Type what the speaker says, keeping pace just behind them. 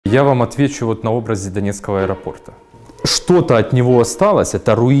Я вам отвечу вот на образе Донецкого аэропорта. Что-то от него осталось,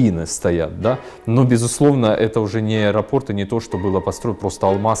 это руины стоят, да, но, безусловно, это уже не аэропорт и не то, что было построено, просто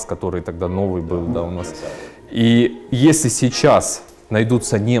алмаз, который тогда новый был, да, у нас. И если сейчас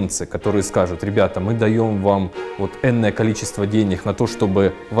найдутся немцы, которые скажут: ребята, мы даем вам вот энное количество денег на то,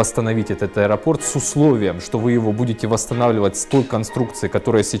 чтобы восстановить этот аэропорт с условием, что вы его будете восстанавливать с той конструкцией,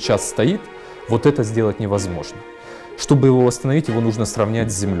 которая сейчас стоит, вот это сделать невозможно. Чтобы его восстановить, его нужно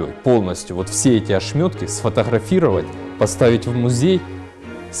сравнять с землей полностью. Вот все эти ошметки сфотографировать, поставить в музей,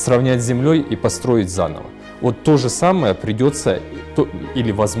 сравнять с землей и построить заново. Вот то же самое придется,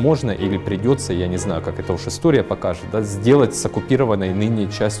 или возможно, или придется, я не знаю, как это уж история покажет, да, сделать с оккупированной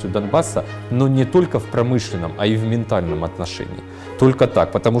ныне частью Донбасса, но не только в промышленном, а и в ментальном отношении. Только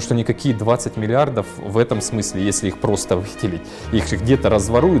так, потому что никакие 20 миллиардов в этом смысле, если их просто выделить, их где-то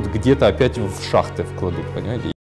разворуют, где-то опять в шахты вкладут, понимаете?